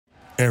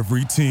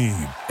Every team,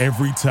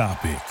 every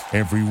topic,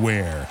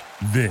 everywhere.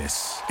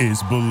 This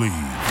is Believe.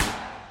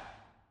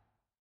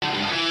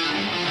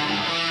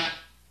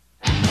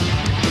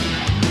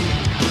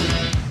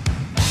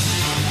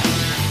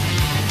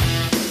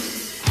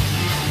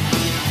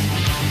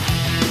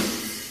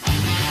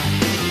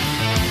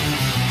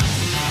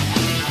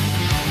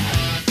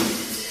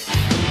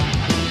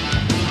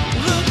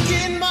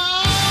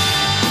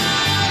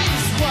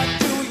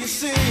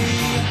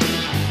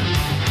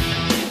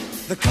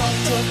 The cult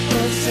of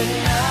personality.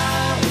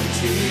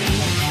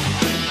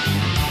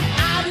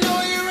 I know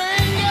your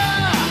anger,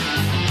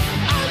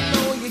 I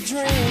know your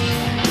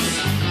dreams.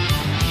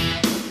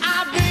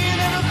 I've been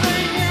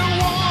everything you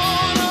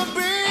wanna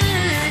be.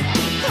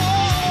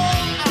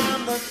 Oh,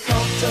 I'm the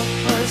cult of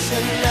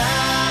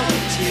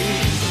personality.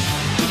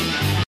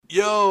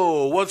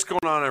 Yo, what's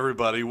going on,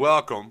 everybody?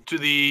 Welcome to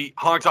the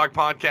Hawg Talk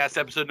podcast,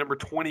 episode number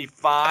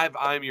 25.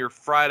 I'm your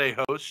Friday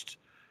host,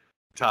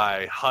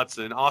 Ty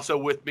Hudson. Also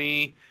with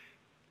me,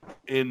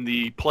 in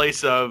the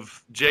place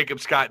of Jacob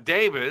Scott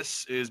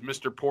Davis, is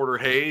Mr. Porter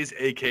Hayes,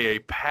 a.k.a.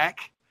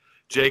 Peck.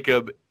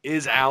 Jacob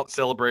is out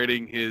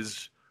celebrating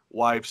his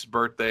wife's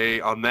birthday.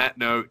 On that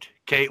note,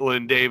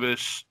 Caitlin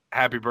Davis,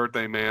 happy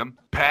birthday, ma'am.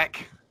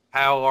 Peck,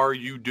 how are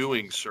you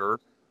doing, sir?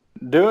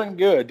 Doing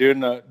good, doing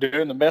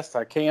the best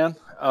I can.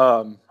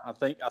 I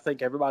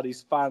think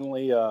everybody's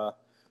finally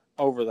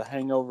over the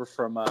hangover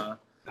from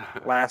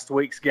last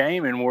week's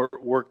game, and we're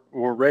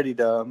ready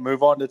to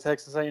move on to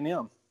Texas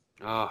A&M.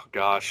 Oh,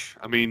 gosh.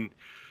 I mean,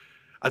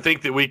 I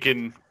think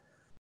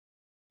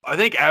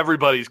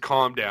everybody's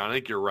calmed down. I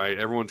think you're right.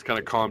 Everyone's kind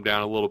of calmed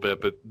down a little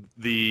bit, but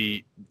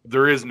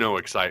there is no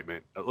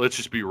excitement. Let's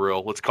just be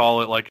real. Let's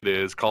call it like it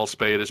is. Call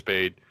spade a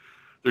spade.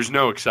 There's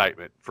no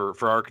excitement for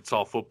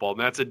Arkansas football, and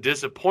that's a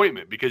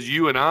disappointment because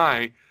you and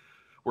I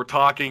were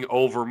talking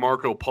over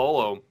Marco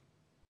Polo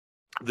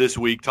this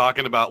week,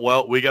 talking about,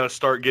 well, we got to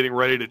start getting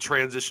ready to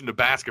transition to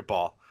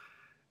basketball.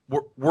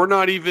 We're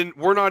not even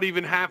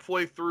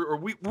halfway through, or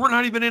we're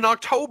not even in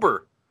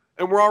October,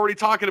 and we're already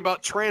talking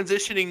about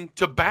transitioning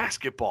to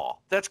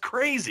basketball. That's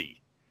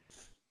crazy.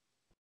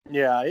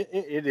 Yeah,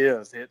 it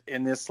is.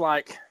 And it's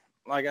like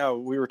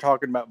we were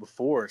talking about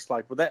before. It's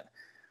like with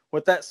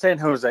that San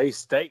Jose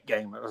State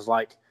game, it was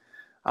like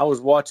I was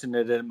watching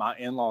it at my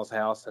in-laws'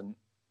 house, and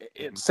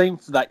it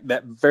seemed like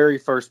that very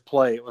first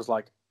play, it was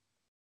like,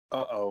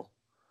 uh-oh,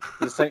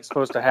 this ain't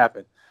supposed to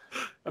happen.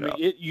 I mean,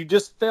 you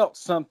just felt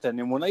something.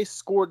 And when they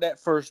scored that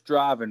first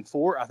drive in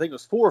I think it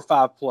was 4 or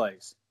 5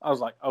 plays, I was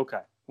like,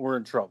 okay, we're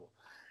in trouble.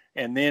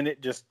 And then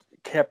it just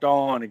kept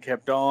on and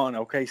kept on.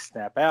 Okay,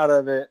 snap out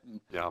of it.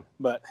 Yeah.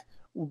 But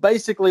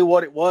basically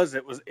what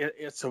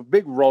it's a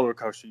big roller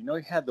coaster. You know,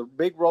 you had the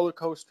big roller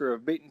coaster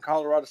of beating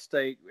Colorado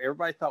State.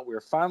 Everybody thought we were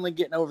finally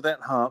getting over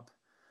that hump.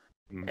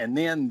 And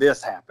then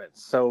this happened.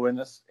 So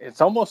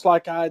it's almost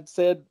like I had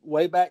said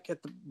way back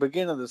at the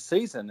beginning of the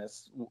season.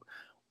 It's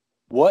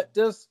what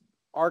does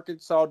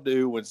Arkansas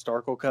do when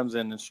Starkville comes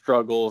in and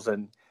struggles,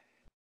 and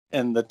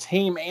the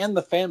team and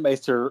the fan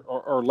base are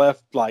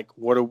left like,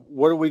 what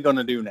are we going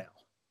to do now?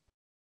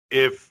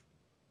 If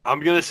I'm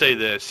going to say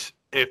this,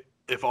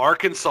 if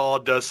Arkansas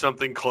does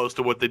something close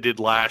to what they did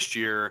last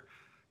year,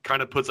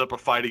 kind of puts up a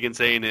fight against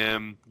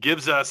A&M,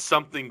 gives us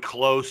something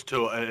close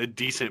to a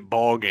decent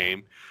ball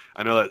game.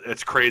 I know that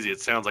it's crazy.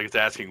 It sounds like it's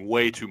asking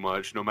way too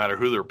much, no matter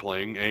who they're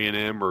playing,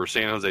 A&M or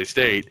San Jose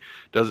State.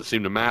 Doesn't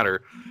seem to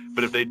matter.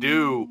 But if they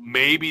do,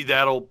 maybe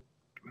that'll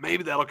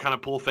kind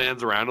of pull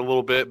fans around a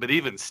little bit. But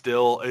even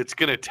still, it's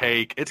gonna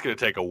take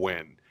a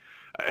win,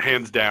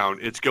 hands down.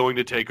 It's going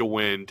to take a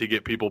win to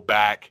get people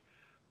back,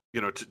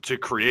 to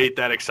create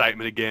that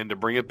excitement again, to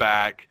bring it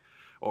back,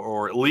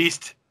 or at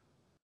least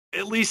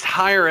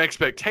higher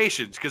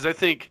expectations. Because I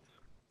think,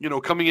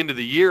 coming into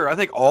the year, I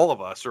think all of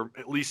us, or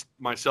at least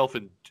myself,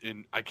 and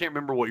I can't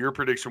remember what your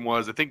prediction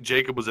was. I think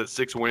Jacob was at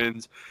 6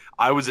 wins.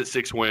 I was at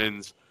 6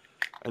 wins.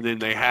 And then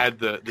they had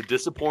the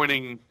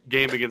disappointing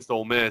game against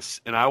Ole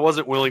Miss, and I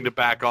wasn't willing to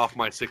back off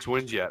my 6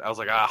 wins yet. I was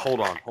like, hold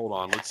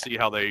on. Let's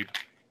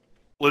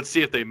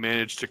see if they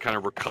manage to kind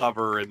of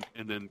recover. And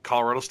then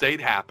Colorado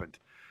State happened.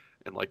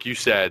 And like you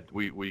said,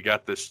 we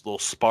got this little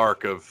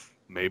spark of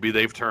maybe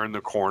they've turned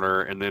the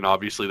corner, and then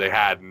obviously they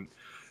hadn't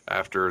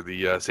after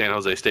the San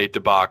Jose State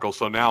debacle.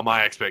 So now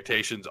my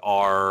expectations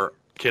are,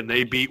 can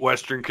they beat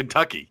Western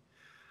Kentucky?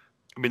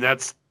 I mean,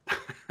 that's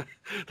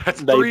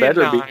they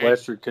better beat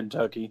Western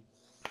Kentucky.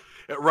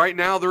 Right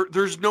now,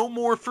 there's no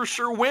more for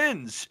sure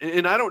wins.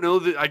 And I don't know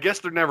that, I guess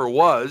there never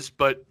was,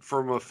 but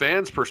from a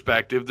fan's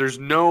perspective, there's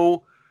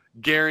no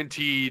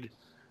guaranteed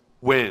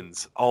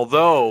wins.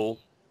 Although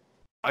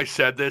I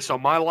said this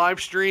on my live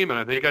stream, and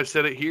I think I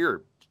said it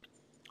here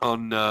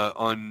on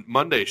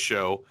Monday's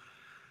show,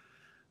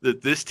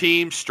 that this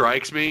team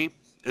strikes me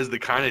as the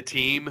kind of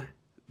team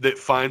that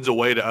finds a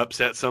way to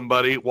upset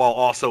somebody while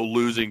also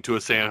losing to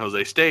a San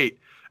Jose State.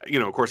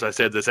 Of course, I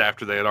said this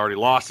after they had already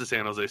lost to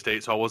San Jose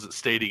State, so I wasn't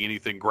stating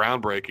anything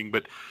groundbreaking.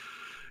 But,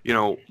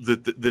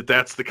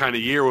 that's the kind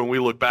of year when we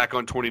look back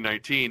on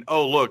 2019.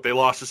 Oh, look, they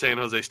lost to San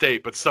Jose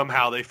State, but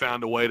somehow they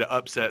found a way to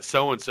upset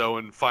so-and-so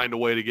and find a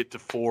way to get to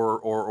 4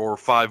 or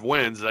 5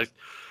 wins.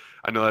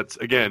 I know that's,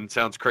 again,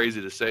 sounds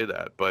crazy to say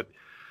that, but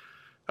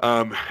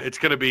it's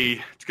going to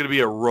be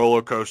a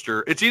roller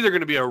coaster. It's either going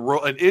to be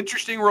an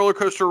interesting roller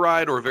coaster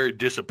ride or a very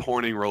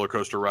disappointing roller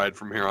coaster ride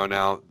from here on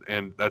out,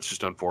 and that's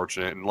just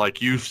unfortunate. And like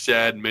you've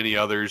said, many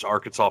others,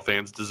 Arkansas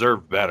fans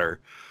deserve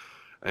better,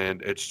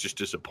 and it's just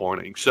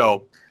disappointing.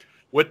 So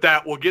with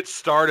that, we'll get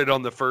started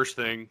on the first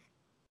thing.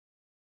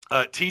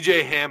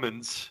 TJ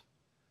Hammonds,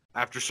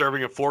 after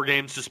serving a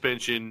 4-game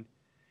suspension,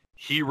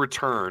 he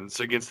returns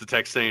against the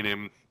Texas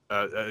A&M,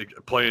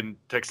 playing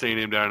Texas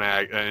A&M down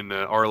in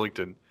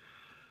Arlington.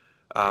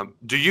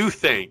 Do you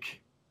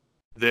think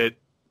that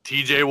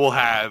TJ will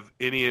have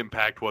any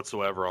impact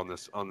whatsoever in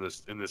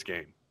this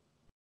game?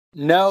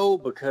 No,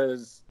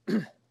 because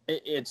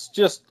it's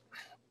just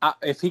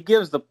if he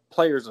gives the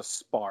players a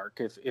spark,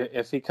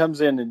 if he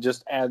comes in and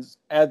just adds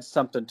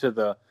something to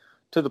the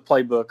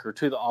playbook or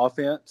to the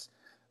offense,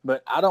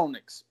 but I don't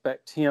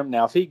expect him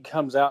now. If he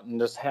comes out and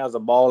just has a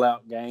ball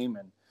out game,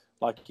 and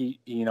like he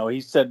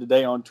said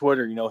today on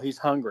Twitter, he's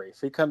hungry. If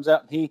he comes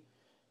out and he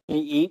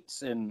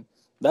eats, and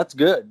that's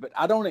good, but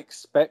I don't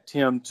expect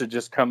him to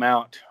just come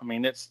out. I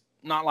mean, it's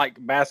not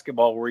like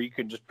basketball where you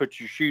can just put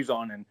your shoes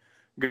on and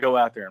go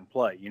out there and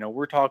play.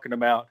 We're talking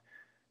about,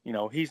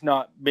 he's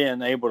not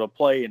been able to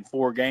play in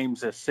 4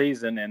 games this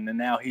season, and then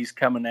now he's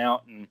coming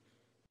out, and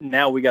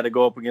now we got to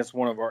go up against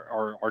one of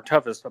our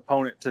toughest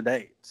opponent to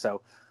date.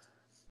 So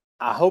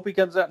I hope he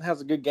comes out and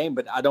has a good game,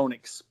 but I don't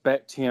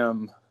expect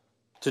him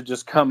to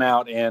just come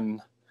out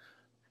and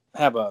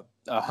have a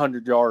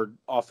 100-yard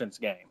offense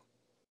game.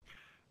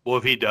 Well,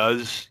 if he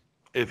does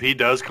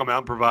come out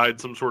and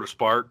provide some sort of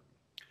spark,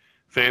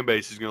 fan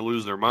base is going to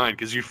lose their mind,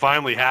 because you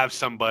finally have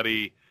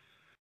somebody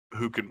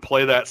who can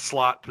play that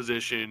slot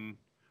position,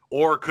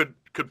 or could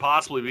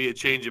possibly be a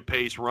change of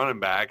pace running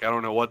back. I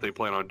don't know what they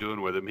plan on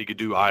doing with him. He could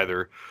do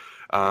either.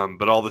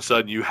 But all of a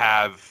sudden you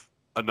have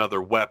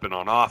another weapon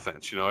on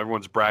offense.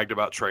 Everyone's bragged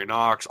about Trey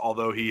Knox,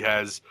 although he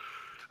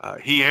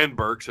and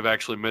Burks have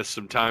actually missed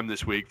some time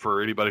this week.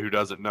 For anybody who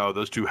doesn't know,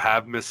 those two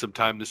have missed some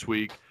time this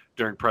week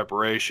during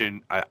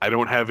preparation. I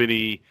don't have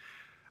any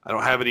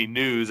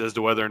news as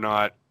to whether or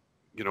not,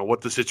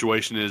 what the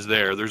situation is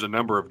there. There's a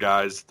number of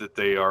guys that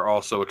they are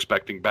also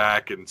expecting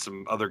back, and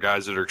some other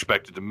guys that are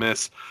expected to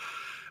miss.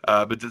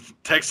 But the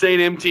Texas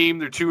A&M team,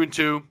 they're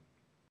 2-2.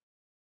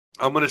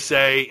 I'm going to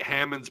say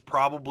Hammonds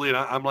probably, and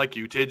I'm like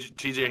you,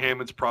 TJ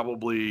Hammonds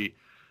probably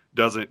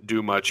doesn't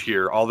do much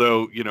here.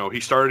 Although, he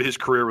started his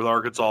career with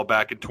Arkansas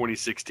back in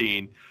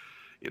 2016.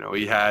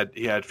 He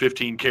had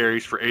 15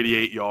 carries for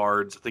 88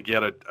 yards. I think he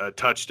had a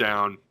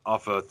touchdown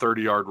off a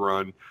 30-yard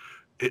run.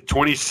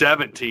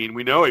 2017,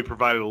 we know he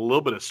provided a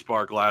little bit of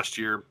spark last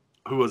year.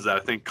 Who was that? I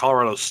think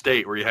Colorado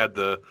State, where he had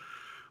the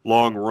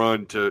long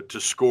run to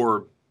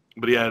score.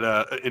 But he had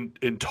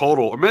in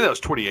total, or maybe that was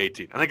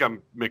 2018. I think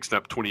I'm mixed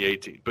up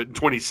 2018. But in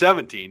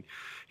 2017,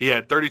 he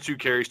had 32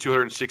 carries,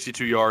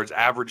 262 yards,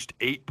 averaged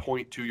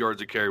 8.2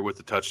 yards a carry with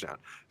a touchdown.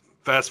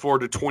 Fast forward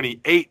to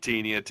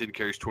 2018, he had 10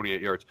 carries,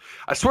 28 yards.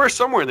 I swear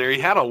somewhere in there he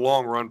had a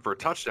long run for a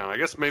touchdown. I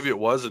guess maybe it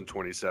was in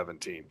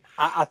 2017.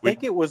 I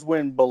think it was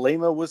when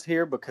Belima was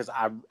here, because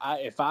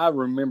if I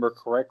remember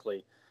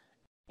correctly,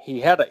 he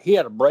had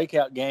a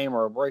breakout game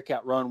or a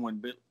breakout run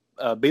when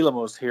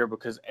Belima was here,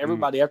 because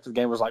everybody after the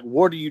game was like,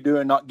 "What are you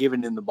doing not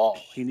giving him the ball?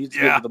 He needs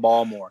to give the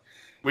ball more."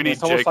 We need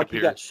it's almost Jacob like here.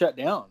 He got shut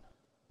down.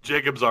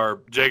 Jacob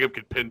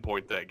could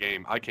pinpoint that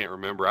game. I can't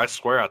remember. I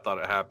swear I thought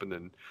it happened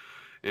in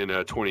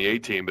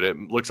 2018, but it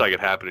looks like it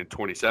happened in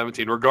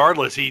 2017.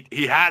 Regardless, he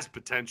has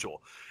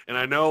potential, and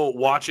I know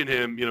watching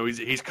him,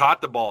 he's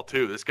caught the ball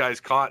too. This guy's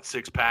caught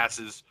 6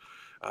 passes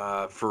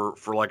for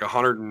like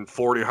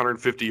 140,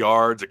 150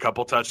 yards, a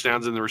couple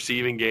touchdowns in the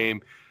receiving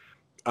game.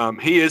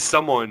 He is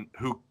someone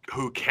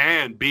who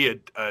can be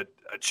a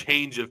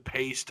change of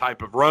pace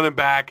type of running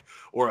back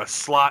or a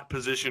slot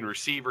position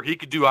receiver. He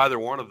could do either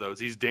one of those.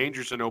 He's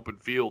dangerous in open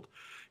field.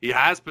 He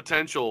has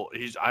potential.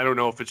 I don't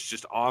know if it's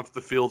just off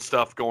the field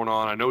stuff going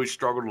on. I know he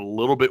struggled a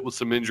little bit with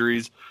some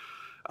injuries.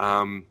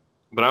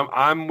 But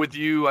I'm with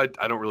you. I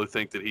don't really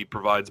think that he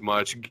provides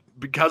much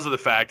because of the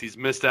fact he's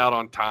missed out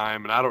on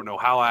time, and I don't know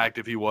how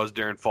active he was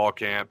during fall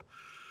camp.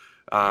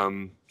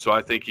 So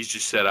I think he's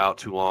just set out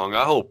too long.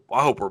 I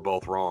hope we're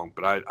both wrong,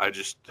 but I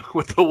just,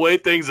 with the way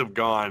things have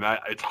gone,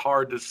 it's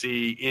hard to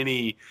see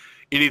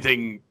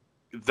anything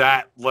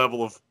that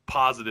level of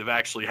positive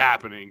actually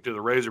happening to the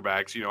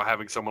Razorbacks.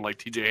 Having someone like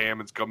TJ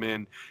Hammonds come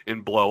in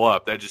and blow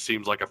up, that just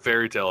seems like a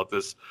fairy tale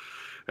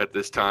at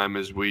this time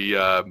as we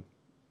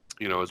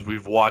as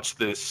we've watched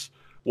this,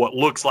 what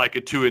looks like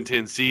a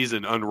 2-10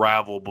 season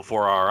unravel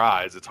before our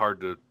eyes. It's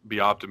hard to be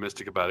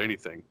optimistic about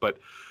anything. But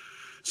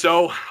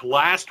so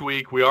last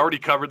week, we already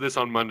covered this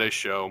on Monday's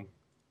show.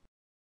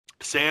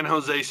 San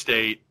Jose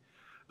State,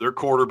 their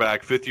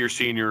quarterback, 5th-year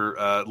senior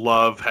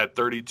Love, had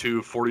 32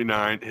 of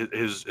 49.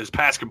 His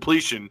pass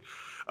completion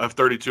of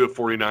 32 of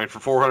 49 for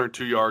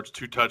 402 yards,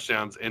 2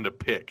 touchdowns, and a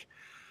pick.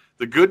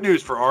 The good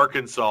news for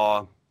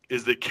Arkansas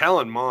is that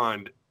Kellen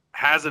Mond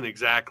hasn't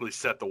exactly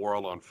set the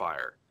world on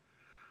fire.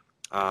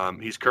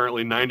 He's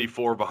currently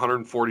 94 of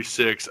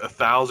 146,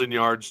 1,000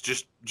 yards,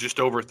 just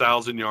over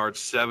 1,000 yards,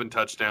 7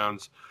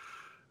 touchdowns,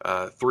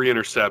 3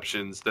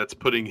 interceptions. That's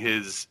putting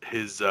his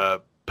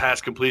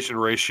pass completion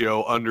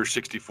ratio under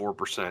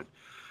 64%.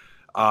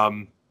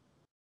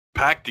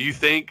 Pac, do you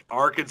think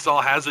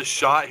Arkansas has a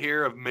shot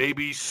here of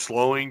maybe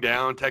slowing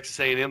down Texas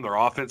A&M? Their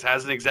offense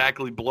hasn't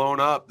exactly blown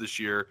up this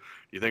year.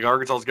 Do you think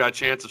Arkansas's got a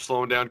chance of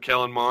slowing down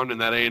Kellen Mond and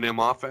that A&M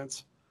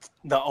offense?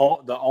 The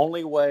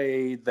only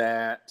way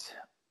that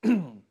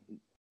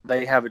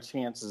they have a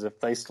chance is if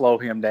they slow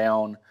him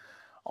down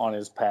on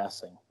his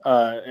passing.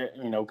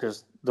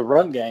 Because the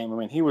run game, I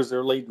mean, he was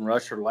their leading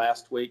rusher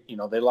last week.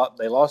 They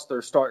lost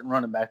their starting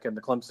running back in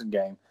the Clemson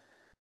game.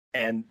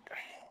 And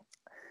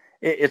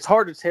it's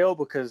hard to tell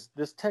because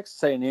this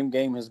Texas A&M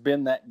game has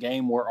been that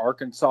game where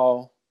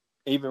Arkansas,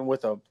 even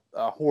with a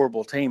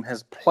horrible team,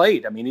 has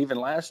played. I mean, even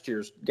last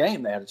year's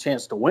game, they had a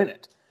chance to win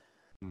it.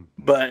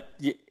 But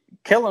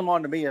Kellen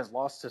Mond, to me, has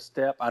lost his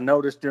step. I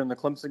noticed during the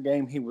Clemson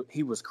game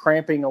he was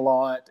cramping a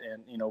lot,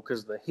 and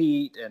because of the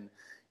heat, and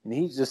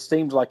he just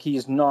seems like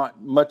he's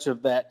not much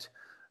of that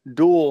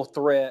dual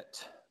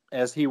threat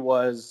as he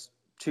was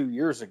 2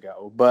 years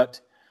ago.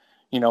 But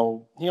he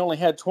only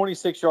had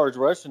 26 yards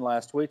rushing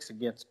last week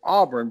against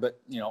Auburn, but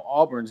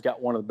Auburn's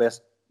got one of the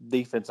best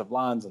defensive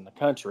lines in the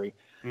country.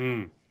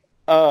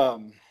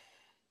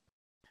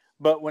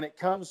 But when it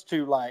comes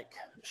to like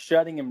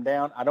shutting him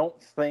down, I don't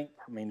think.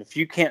 I mean, if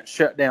you can't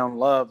shut down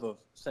Love of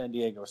San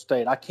Diego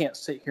State, I can't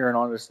sit here and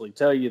honestly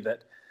tell you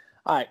that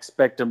I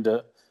expect him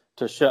to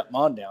shut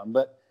Mond down.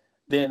 But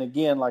then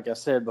again, like I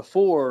said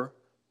before,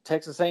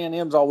 Texas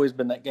A&M's always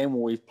been that game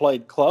where we've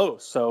played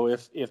close. So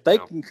if they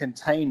can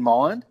contain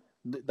Mond,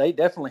 they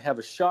definitely have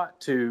a shot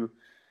to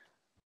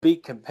be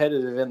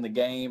competitive in the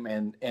game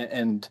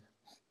and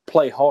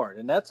play hard.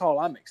 And that's all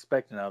I'm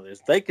expecting out of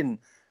this. They can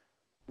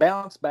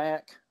bounce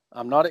back.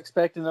 I'm not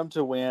expecting them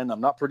to win.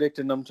 I'm not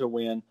predicting them to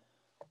win.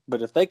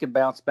 But if they can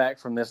bounce back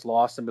from this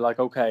loss and be like,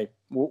 okay,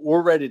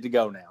 we're ready to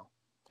go now,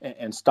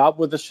 and stop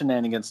with the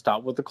shenanigans,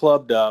 stop with the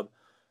club dub,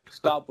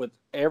 stop with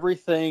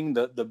everything,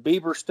 the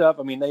Bieber stuff.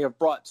 I mean, they have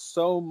brought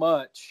so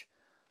much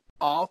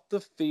off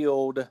the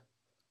field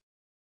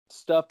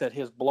stuff that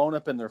has blown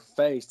up in their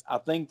face. I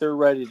think they're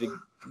ready to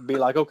be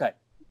like, okay,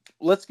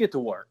 let's get to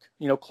work.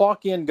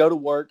 Clock in, go to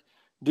work,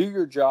 do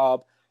your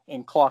job,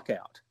 and clock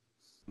out.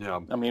 Yeah.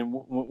 I mean,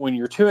 when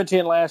you're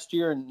 2-10 last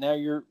year and now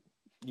you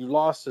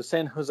lost to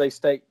San Jose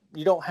State,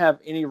 you don't have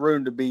any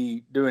room to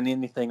be doing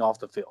anything off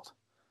the field.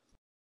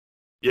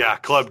 Yeah,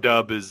 club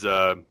dub is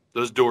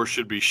those doors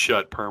should be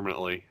shut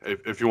permanently,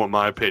 if you want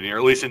my opinion, or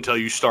at least until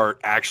you start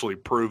actually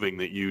proving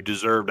that you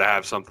deserve to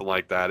have something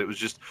like that. It was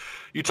just,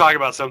 you talk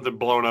about something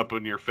blown up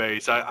in your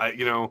face.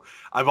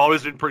 I've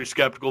always been pretty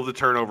skeptical of the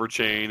turnover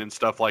chain and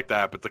stuff like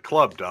that, but the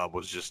club dub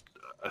was just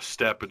a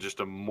step in just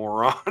a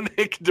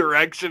moronic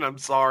direction. I'm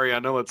sorry, I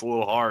know it's a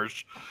little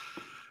harsh,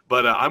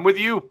 but I'm with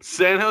you.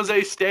 San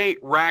Jose State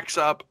racks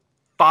up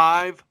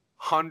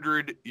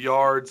 500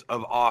 yards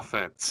of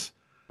offense.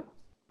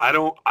 I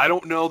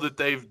don't know that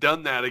they've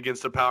done that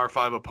against a Power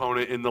 5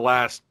 opponent in the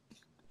last,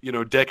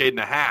 decade and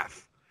a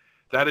half.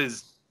 That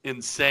is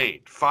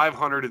insane.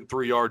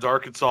 503 yards.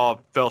 Arkansas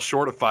fell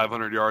short of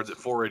 500 yards at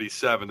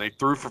 487. They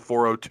threw for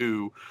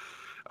 402.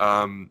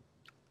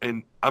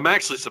 And I'm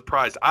actually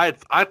surprised. I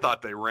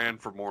thought they ran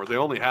for more. They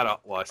only had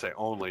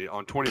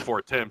on 24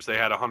 attempts, they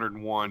had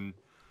 101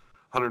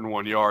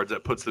 yards.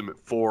 That puts them at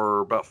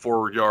about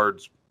 4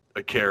 yards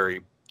a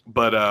carry.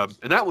 But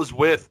and that was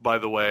with, by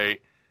the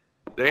way,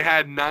 they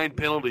had 9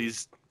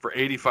 penalties for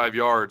 85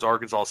 yards,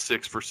 Arkansas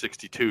 6 for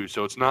 62.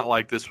 So it's not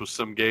like this was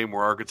some game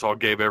where Arkansas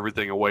gave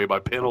everything away by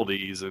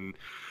penalties, and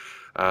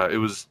it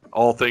was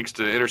all thanks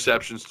to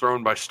interceptions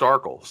thrown by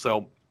Starkel.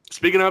 So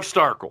speaking of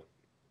Starkel,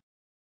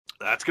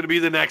 that's going to be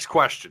the next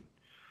question.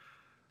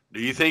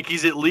 Do you think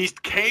he's at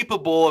least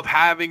capable of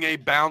having a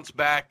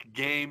bounce-back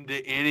game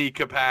to any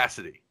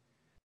capacity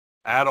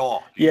at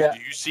all? Do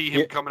you see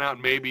him coming out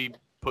and maybe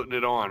putting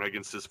it on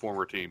against his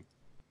former team?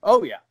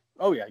 Oh, yeah.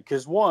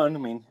 Because one, I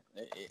mean,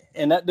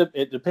 and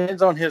it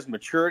depends on his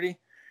maturity,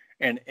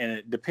 and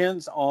it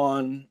depends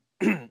on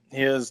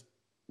his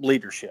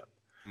leadership.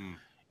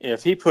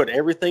 If he put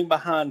everything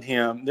behind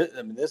him,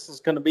 this is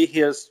going to be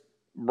his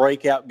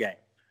breakout game.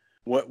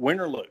 Win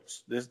or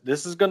lose,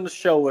 this is going to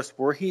show us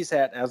where he's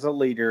at as a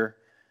leader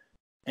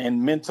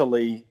and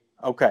mentally.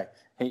 Okay,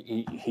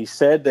 he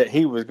said that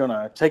he was going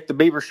to take the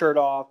Beaver shirt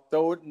off,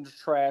 throw it in the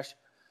trash.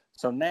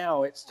 So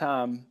now it's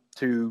time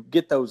to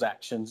get those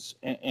actions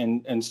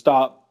and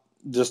stop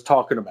just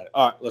talking about it.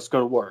 All right, let's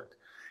go to work.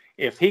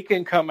 If he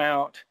can come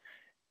out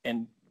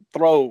and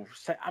throw,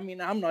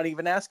 I'm not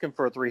even asking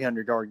for a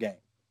 300-yard game.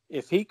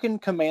 If he can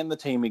command the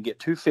team and get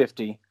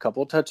 250, a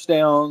couple of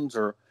touchdowns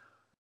or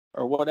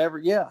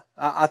whatever,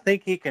 I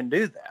think he can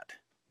do that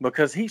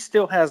because he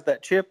still has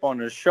that chip on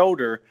his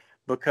shoulder,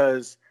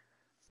 because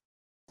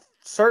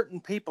certain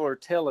people are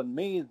telling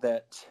me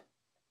that,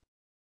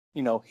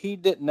 he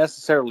didn't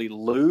necessarily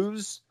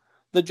lose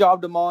the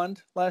job to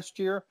Mond last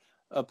year,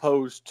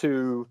 opposed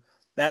to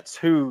that's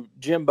who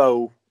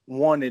Jimbo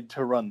wanted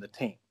to run the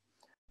team.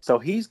 So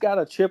he's got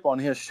a chip on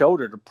his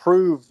shoulder to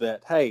prove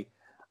that, hey,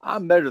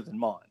 I'm better than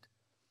Mond.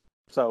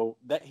 So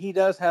that he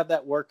does have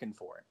that working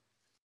for him.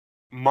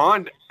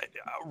 Mond,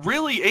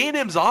 really,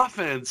 A&M's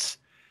offense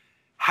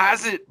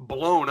hasn't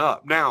blown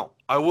up. Now,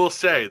 I will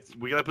say,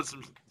 we got to put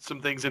some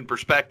things in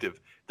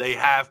perspective. They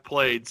have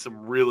played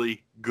some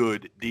really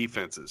good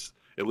defenses,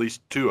 at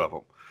least two of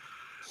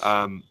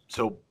them.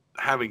 So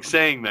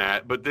saying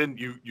that, but then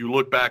you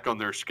look back on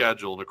their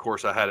schedule, and of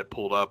course I had it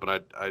pulled up,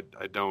 and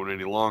I don't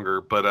any longer.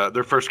 But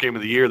their first game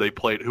of the year, they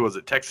played, who was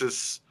it?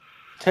 Texas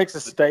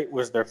State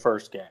was their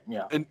first game,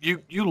 yeah. And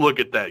you look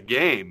at that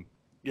game,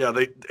 yeah,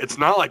 it's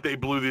not like they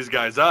blew these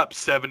guys up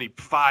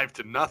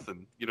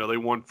 75-0. They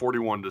won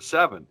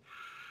 41-7.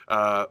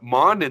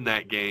 Mond in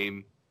that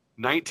game,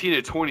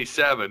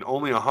 19-27,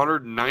 only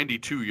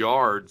 192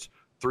 yards,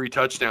 3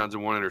 touchdowns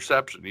and 1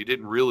 interception. He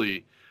didn't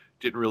really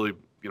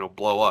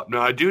blow up.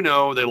 Now, I do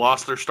know they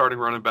lost their starting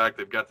running back.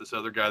 They've got this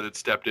other guy that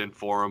stepped in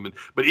for them.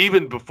 But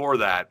even before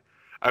that,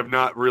 I've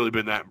not really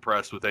been that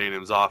impressed with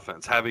A&M's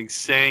offense. Having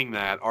saying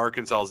that,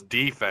 Arkansas's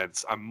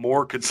defense, I'm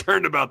more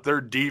concerned about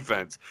their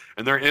defense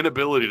and their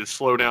inability to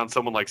slow down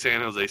someone like San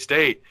Jose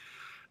State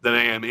than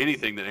I am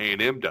anything that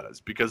A&M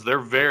does, because they're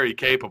very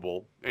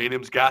capable.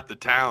 A&M's got the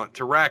talent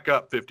to rack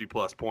up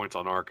 50-plus points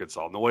on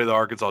Arkansas. And the way the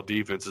Arkansas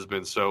defense has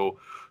been so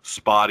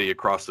spotty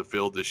across the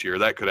field this year,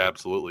 that could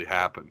absolutely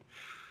happen.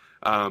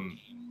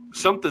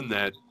 Something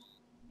that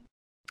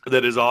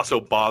has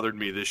also bothered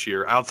me this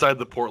year, outside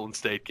the Portland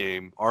State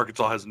game,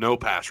 Arkansas has no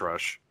pass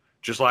rush,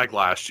 just like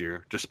last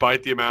year,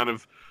 despite the amount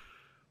of,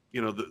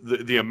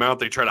 the amount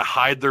they try to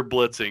hide their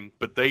blitzing,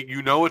 but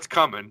it's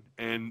coming.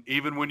 And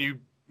even when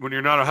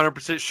you're not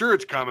 100% sure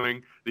it's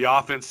coming, the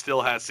offense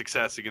still has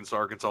success against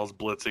Arkansas's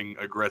blitzing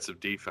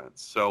aggressive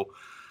defense. So,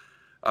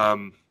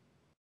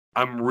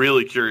 I'm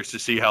really curious to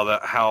see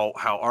how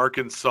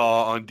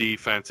Arkansas on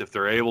defense, if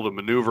they're able to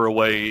maneuver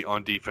away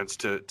on defense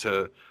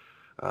to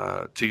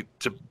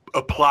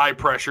apply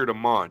pressure to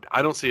Mond.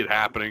 I don't see it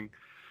happening.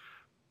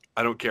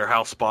 I don't care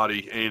how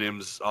spotty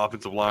A&M's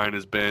offensive line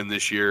has been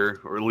this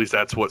year, or at least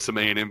that's what some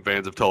A&M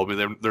fans have told me.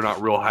 They're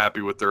not real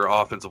happy with their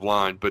offensive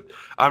line, but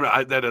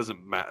that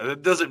doesn't matter.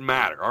 It doesn't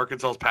matter.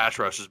 Arkansas's pass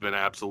rush has been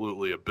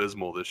absolutely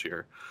abysmal this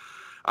year.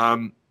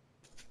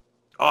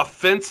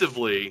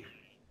 Offensively,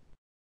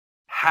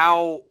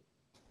 how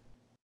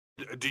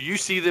do you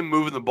see them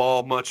moving the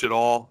ball much at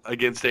all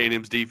against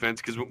A&M's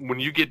defense? Because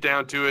when you get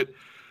down to it,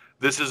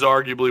 this is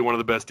arguably one of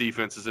the best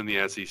defenses in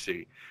the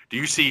SEC. Do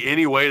you see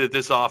any way that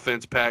this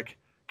offense, Peck,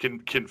 can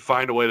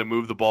find a way to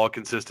move the ball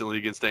consistently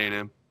against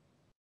A&M?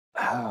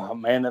 Oh,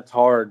 man, it's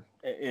hard.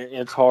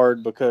 It's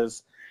hard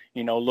because,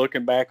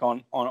 looking back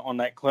on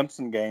that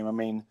Clemson game, I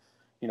mean,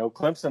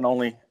 Clemson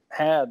only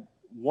had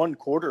one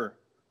quarter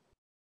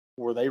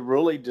where they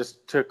really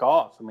just took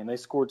off. I mean, they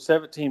scored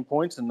 17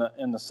 points in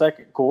the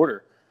second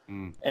quarter,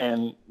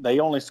 and they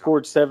only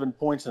scored 7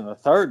 points in the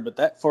third. But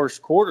that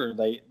first quarter,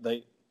 they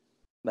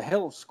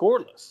held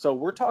scoreless. So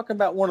we're talking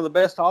about one of the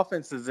best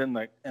offenses in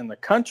the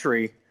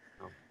country.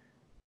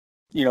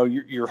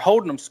 You're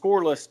holding them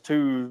scoreless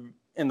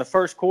in the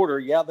first quarter.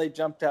 Yeah, they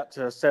jumped out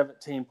to a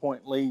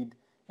 17-point lead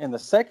in the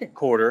second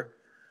quarter,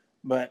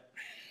 but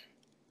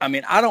I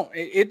mean,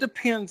 it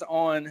depends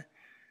on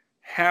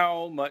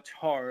how much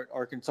heart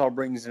Arkansas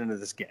brings into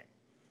this game.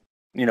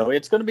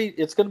 It's going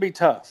to be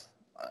tough.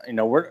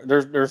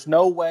 There's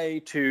no way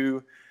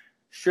to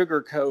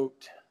sugarcoat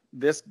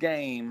this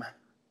game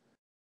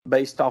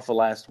based off of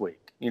last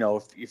week.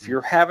 If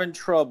you're having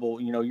trouble,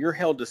 you're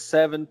held to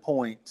 7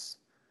 points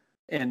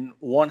in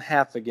one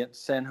half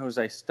against San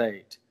Jose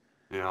State.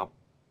 Yeah.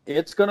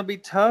 It's going to be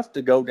tough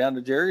to go down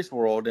to Jerry's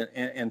World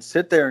and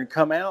sit there and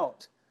come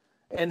out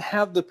and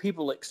have the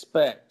people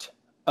expect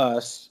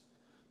us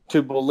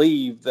to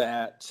believe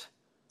that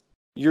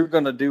you're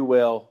going to do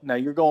well. Now,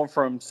 you're going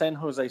from San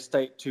Jose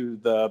State to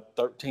the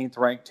 13th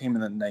ranked team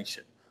in the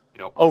nation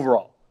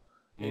overall.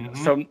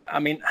 So, I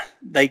mean,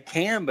 they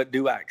can, but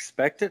do I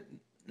expect it?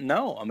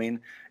 No. I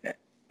mean,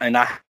 and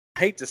I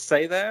hate to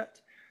say that.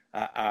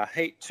 I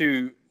hate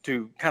to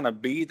kind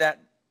of be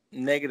that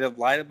negative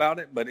light about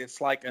it, but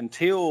it's like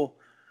until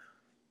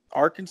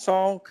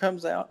Arkansas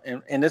comes out,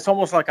 and it's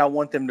almost like I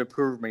want them to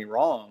prove me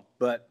wrong,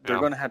 but they're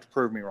going to have to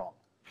prove me wrong.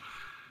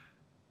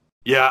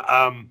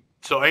 Yeah.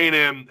 So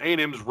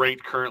A&M's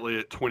ranked currently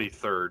at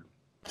 23rd.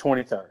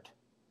 23rd.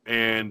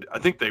 And I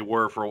think they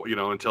were for,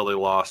 until they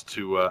lost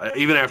to,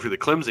 even after the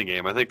Clemson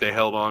game, I think they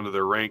held on to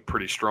their rank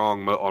pretty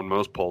strong on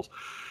most polls.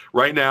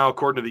 Right now,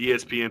 according to the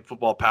ESPN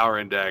Football Power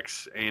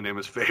Index, A&M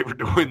is favored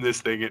to win this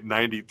thing at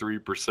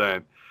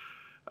 93%.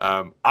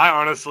 I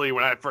honestly,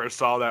 when I first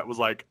saw that, was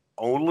like,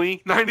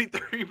 only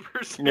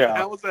 93%? Yeah.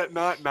 How was that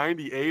not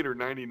 98 or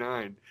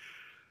 99?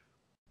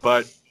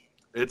 But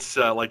it's,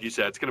 like you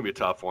said, it's going to be a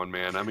tough one,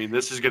 man. I mean,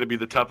 this is going to be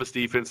the toughest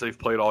defense they've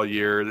played all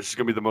year. This is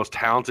going to be the most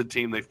talented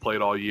team they've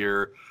played all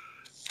year.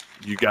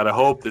 you got to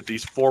hope that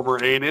these former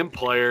A&M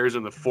players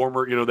and the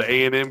former, the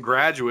A&M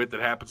graduate that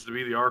happens to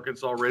be the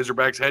Arkansas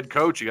Razorbacks head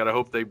coach, you got to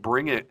hope they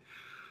bring it.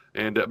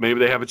 And maybe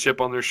they have a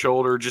chip on their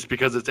shoulder just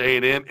because it's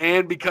A&M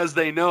and because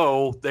they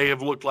know they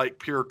have looked like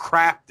pure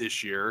crap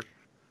this year.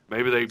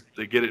 Maybe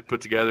they get it put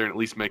together and at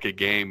least make a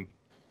game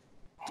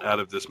out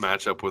of this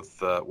matchup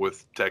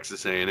with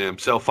Texas A&M.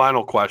 So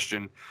final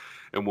question,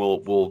 and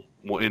we'll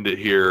end it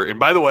here. And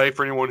by the way,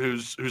 for anyone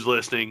who's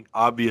listening,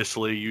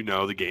 obviously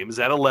the game is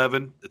at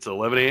 11. It's an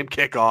 11 a.m.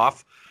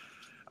 kickoff.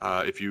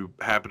 If you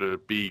happen to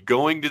be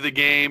going to the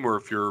game, or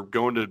if you're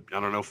going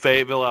to,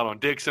 Fayetteville out on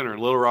Dixon or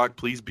Little Rock,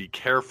 please be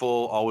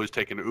careful. Always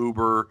take an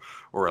Uber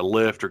or a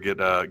Lyft or get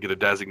a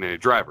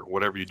designated driver.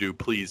 Whatever you do,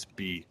 please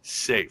be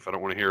safe. I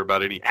don't want to hear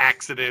about any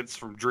accidents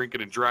from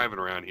drinking and driving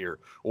around here,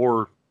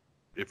 or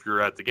if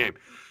you're at the game.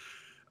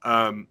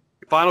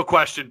 Final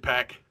question,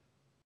 Peck.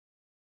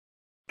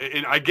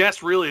 And I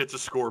guess really it's a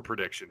score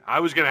prediction. I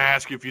was going to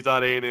ask you if you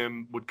thought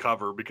A&M would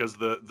cover because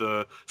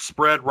the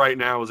spread right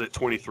now is at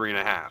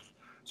 23.5.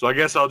 So I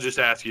guess I'll just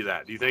ask you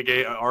that. Do you think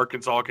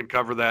Arkansas can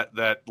cover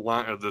that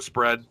line of the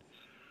spread?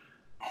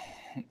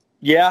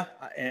 Yeah,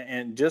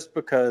 and just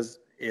because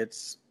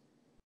it's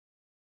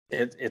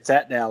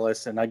at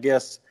Dallas, and I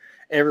guess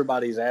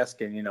everybody's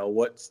asking,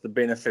 what's the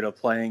benefit of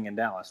playing in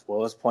Dallas?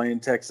 Well, it's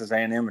playing Texas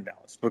A&M in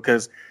Dallas.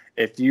 Because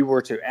if you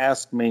were to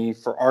ask me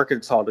for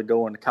Arkansas to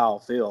go into Kyle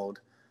Field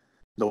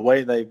the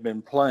way they've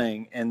been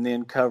playing and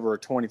then cover a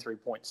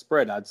 23-point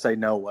spread, I'd say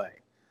no way.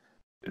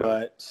 Yeah.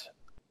 But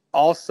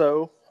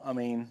also,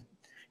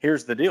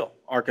 here's the deal.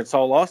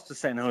 Arkansas lost to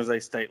San Jose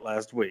State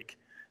last week.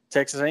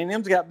 Texas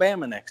A&M's got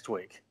Bama next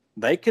week.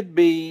 They could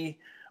be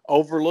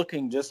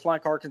overlooking, just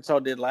like Arkansas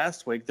did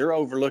last week. They're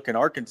overlooking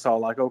Arkansas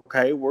like,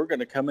 okay, we're going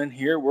to come in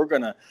here. We're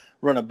going to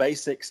run a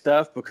basic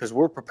stuff because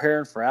we're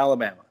preparing for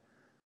Alabama.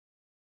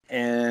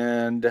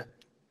 And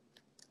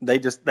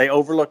they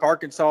overlook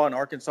Arkansas, and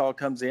Arkansas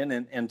comes in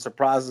and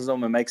surprises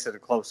them and makes it a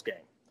close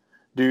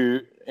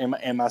game.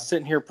 Am I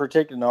sitting here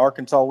predicting the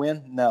Arkansas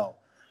win? No.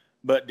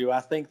 But do I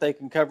think they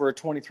can cover a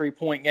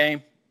 23-point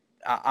game?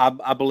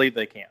 I believe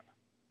they can.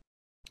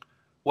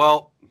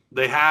 Well,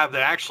 they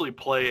actually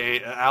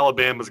play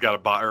Alabama's got a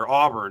bye, or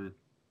Auburn.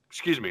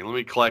 Excuse me, let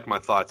me collect my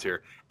thoughts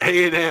here.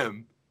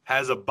 A&M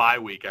has a bye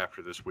week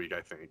after this week,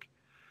 I think.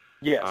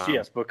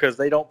 Yes, because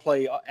they don't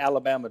play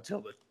Alabama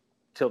till the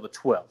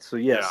 12th. So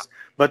yes, yeah.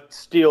 But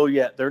still,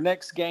 their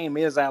next game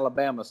is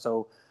Alabama.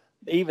 So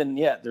even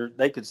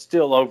they could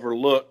still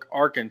overlook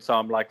Arkansas.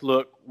 I'm like,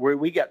 look,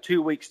 we got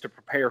 2 weeks to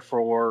prepare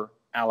for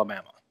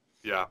Alabama.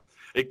 Yeah.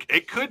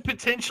 It could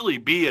potentially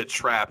be a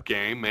trap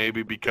game,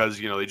 maybe because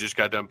they just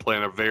got done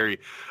playing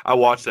I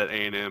watched that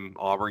A&M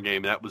Auburn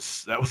game. That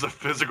was a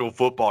physical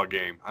football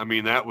game.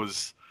 That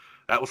was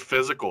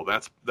physical.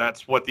 That's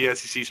what the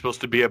SEC is supposed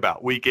to be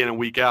about, week in and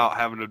week out,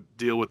 having to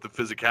deal with the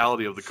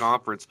physicality of the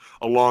conference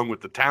along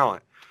with the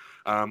talent.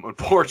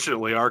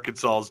 Unfortunately,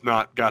 Arkansas's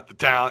not got the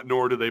talent,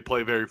 nor do they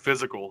play very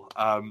physical.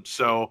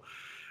 So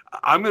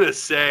I'm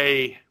just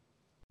going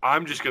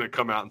to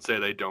come out and say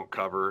they don't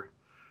cover.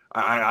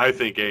 I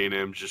think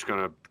A&M's just going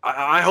to –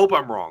 I hope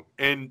I'm wrong.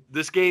 And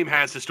this game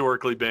has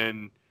historically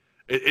been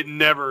 – it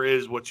never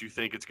is what you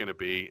think it's going to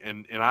be.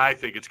 And I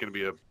think it's going to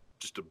be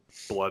just a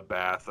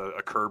bloodbath,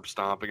 a curb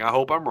stomping. I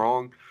hope I'm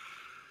wrong.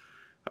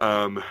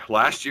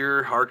 Last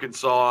year,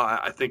 Arkansas,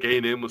 I think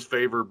A&M was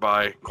favored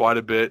by quite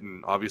a bit,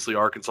 and obviously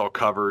Arkansas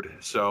covered.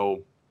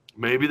 So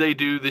maybe they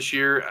do this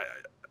year.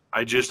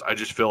 I just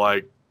feel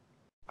like,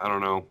 I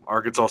don't know,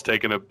 Arkansas's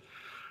taken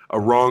a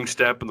wrong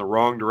step in the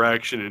wrong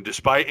direction, and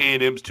despite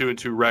A&M's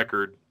 2-2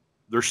 record,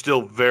 they're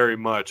still very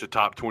much a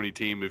top 20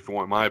 team, if you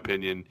want my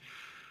opinion.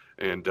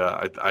 And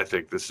I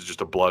think this is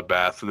just a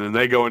bloodbath. And then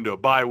they go into a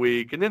bye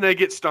week, and then they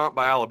get stomped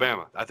by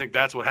Alabama. I think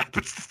that's what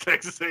happens to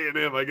Texas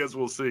A&M. I guess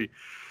we'll see.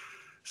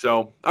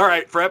 So, all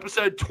right, for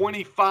episode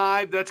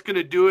 25, that's going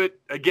to do it.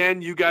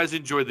 Again, you guys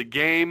enjoy the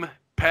game.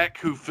 Peck,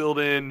 who filled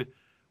in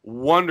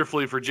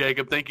wonderfully for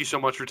Jacob, thank you so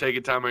much for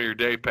taking time out of your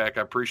day, Peck.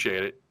 I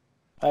appreciate it.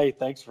 Hey,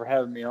 thanks for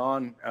having me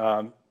on.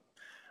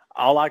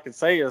 All I can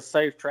say is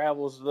safe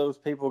travels to those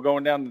people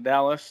going down to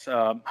Dallas.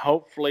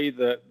 Hopefully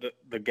the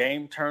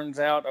game turns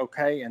out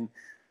okay. And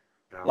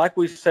like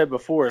we said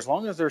before, as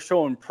long as they're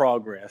showing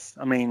progress,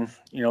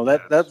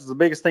 that's the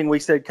biggest thing we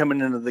said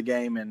coming into the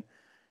game. And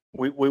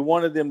we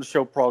wanted them to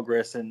show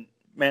progress. And,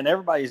 man,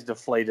 everybody's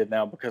deflated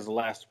now because of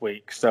last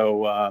week.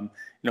 So,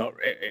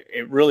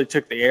 it really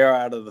took the air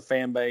out of the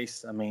fan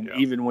base.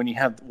 Even when you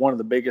have one of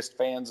the biggest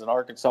fans in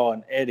Arkansas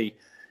and Eddie,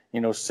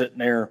 sitting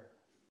there,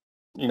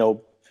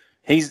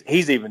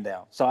 he's even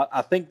down. So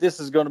I think this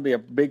is going to be a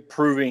big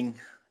proof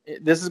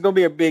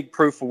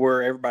of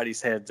where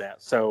everybody's head's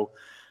at. So,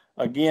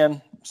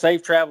 again,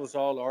 safe travels to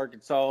all to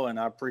Arkansas, and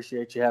I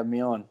appreciate you having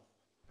me on.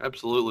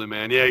 Absolutely,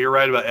 man. Yeah, you're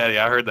right about Eddie.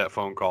 I heard that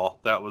phone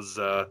call. That was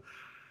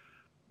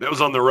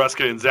on the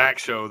Ruskin and Zach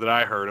show that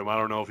I heard him. I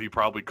don't know if he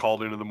probably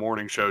called into the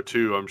morning show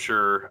too, I'm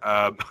sure.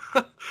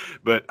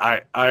 But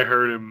I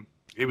heard him.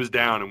 He was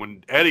down, and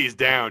when Eddie's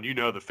down,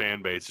 the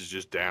fan base is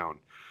just down.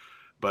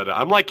 But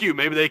I'm like you.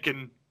 Maybe they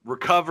can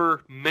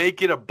recover,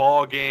 make it a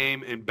ball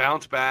game, and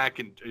bounce back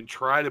and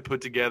try to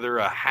put together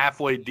a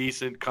halfway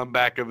decent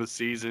comeback of a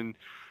season.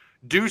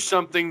 Do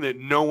something that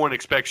no one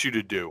expects you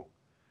to do.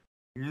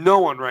 No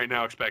one right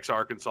now expects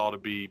Arkansas to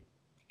be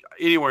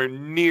anywhere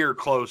near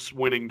close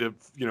winning to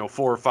 4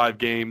 or 5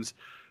 games.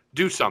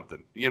 Do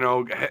something.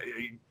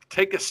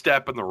 Take a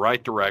step in the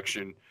right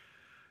direction.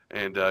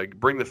 And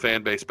bring the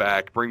fan base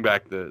back, bring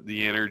back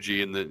the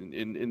energy,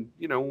 and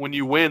when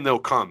you win, they'll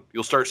come.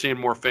 You'll start seeing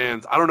more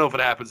fans. I don't know if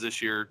it happens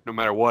this year, no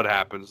matter what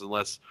happens,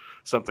 unless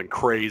something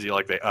crazy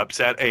like they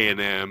upset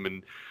A&M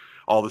and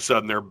all of a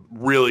sudden they're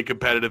really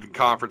competitive in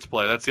conference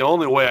play. That's the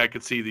only way I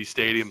could see these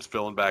stadiums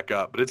filling back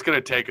up. But it's going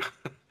to take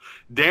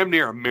damn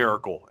near a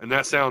miracle, and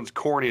that sounds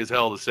corny as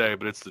hell to say,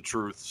 but it's the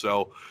truth.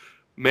 So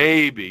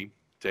maybe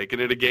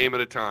taking it a game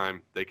at a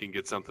time, they can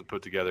get something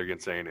put together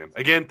against A&M.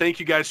 Again, thank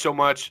you guys so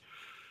much.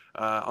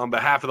 On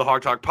behalf of the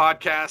Hawg Talk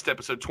podcast,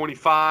 episode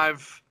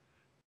 25,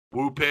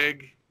 Woo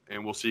Pig,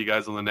 and we'll see you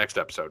guys on the next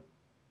episode.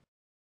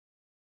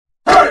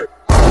 Hey!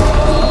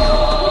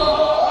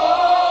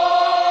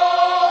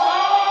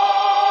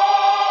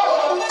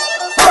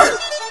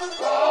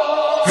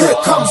 Here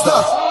comes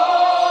the,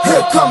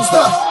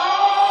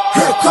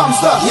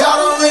 y'all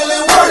don't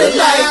really want it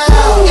like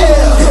that.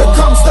 Yeah. Here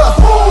comes the,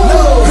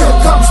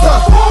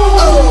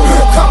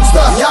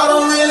 y'all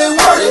don't really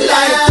want it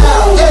like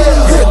that.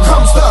 Yeah. Here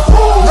comes the,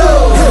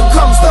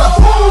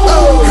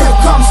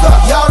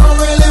 y'all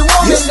don't really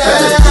want it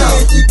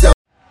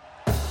now.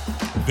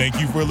 Thank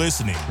you for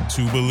listening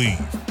to Believe.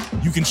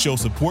 You can show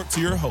support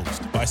to your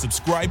host by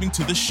subscribing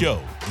to the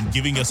show and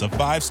giving us a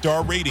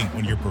 5-star rating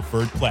on your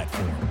preferred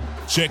platform.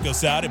 Check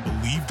us out at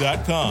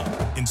Believe.com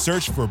and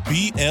search for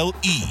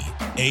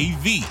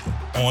BLEAV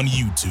on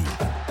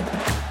YouTube.